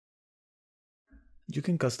You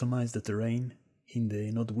can customize the terrain in the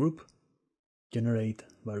node group, generate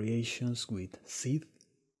variations with seed.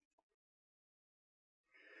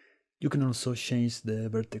 You can also change the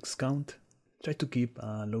vertex count. Try to keep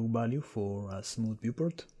a low value for a smooth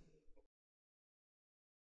viewport.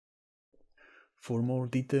 For more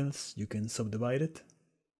details, you can subdivide it.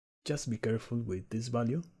 Just be careful with this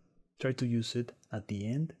value. Try to use it at the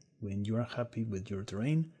end when you are happy with your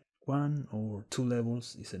terrain. 1 or 2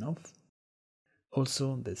 levels is enough.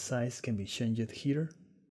 Also, the size can be changed here.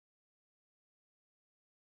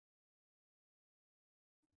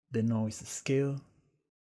 The noise scale,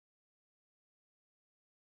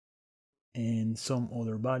 and some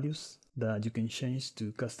other values that you can change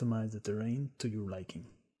to customize the terrain to your liking.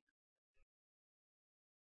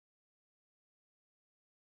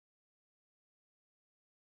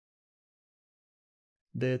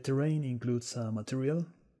 The terrain includes a material.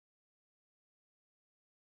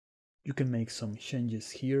 You can make some changes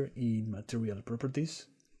here in material properties.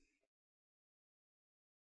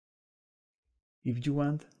 If you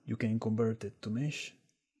want, you can convert it to mesh.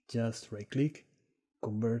 Just right click,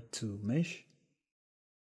 convert to mesh.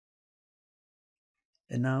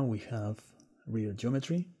 And now we have real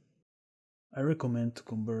geometry. I recommend to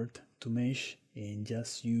convert to mesh and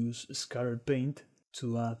just use scattered paint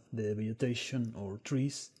to add the vegetation or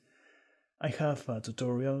trees. I have a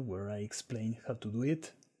tutorial where I explain how to do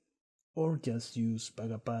it, or just use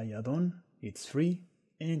PagaPy add-on. It's free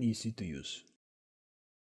and easy to use.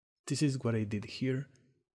 This is what I did here.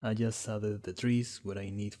 I just added the trees where I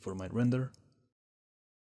need for my render.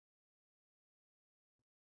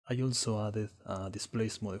 I also added a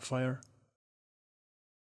displace modifier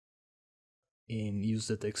and use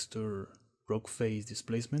the texture rock face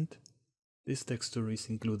displacement. This texture is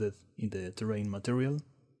included in the terrain material.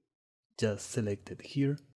 Just select it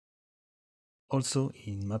here. Also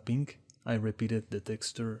in mapping, I repeated the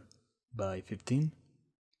texture by 15.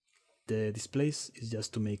 The displace is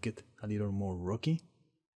just to make it a little more rocky.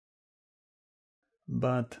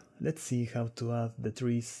 But let's see how to add the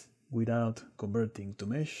trees without converting to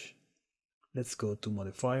mesh. Let's go to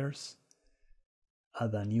modifiers,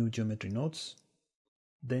 add a new geometry nodes,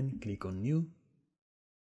 then click on new.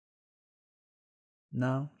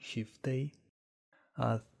 Now Shift A,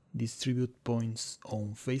 add distribute points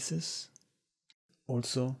on faces,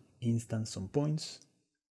 also instance on points,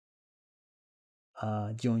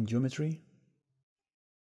 join geometry,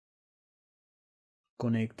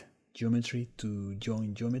 connect geometry to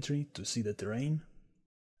join geometry to see the terrain.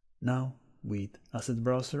 Now with Asset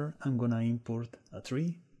Browser I'm gonna import a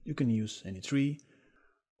tree. You can use any tree,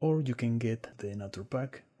 or you can get the Nature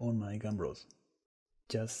Pack on my Gumroad.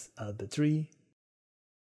 Just add the tree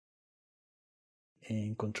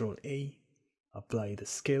and Ctrl A, apply the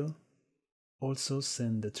scale. Also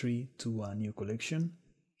send the tree to a new collection,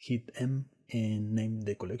 hit M and name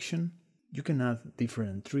the collection. You can add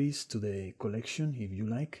different trees to the collection if you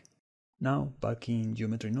like. Now back in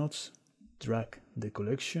geometry nodes, drag the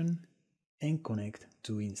collection and connect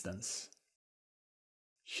to instance.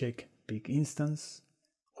 Check pick instance,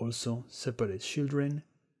 also separate children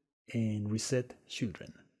and reset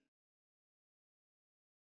children.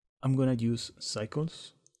 I'm gonna use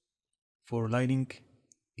cycles. For lighting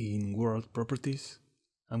in world properties,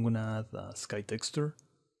 I'm gonna add a sky texture.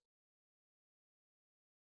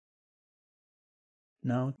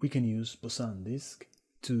 Now we can use Poisson disk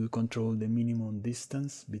to control the minimum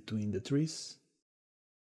distance between the trees.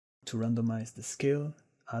 To randomize the scale,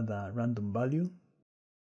 add a random value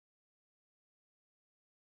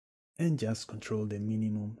and just control the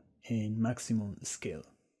minimum and maximum scale.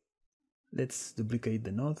 Let's duplicate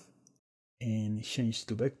the node and change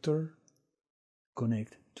to vector,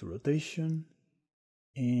 connect to rotation,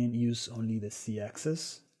 and use only the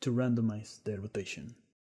Z-axis to randomize the rotation.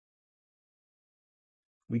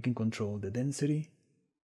 We can control the density.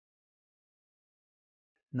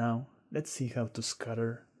 Now let's see how to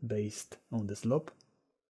scatter based on the slope.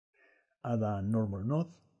 Add a normal node,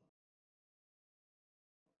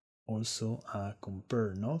 also a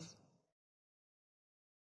compare node,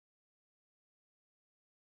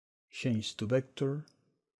 change to vector,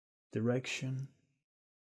 direction,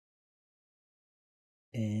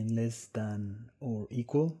 and less than or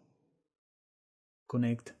equal.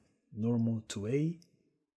 Connect normal to A,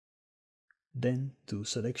 then to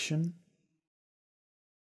selection,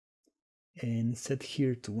 and set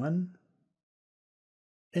here to 1,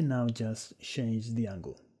 and now just change the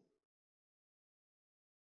angle.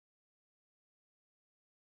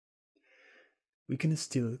 We can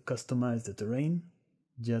still customize the terrain.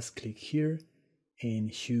 Just click here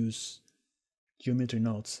and choose Geometry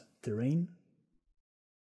Nodes Terrain.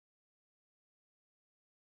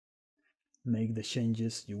 make the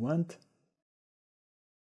changes you want.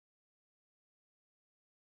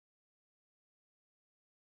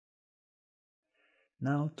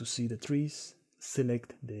 Now to see the trees,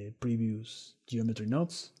 select the previous geometry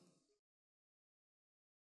nodes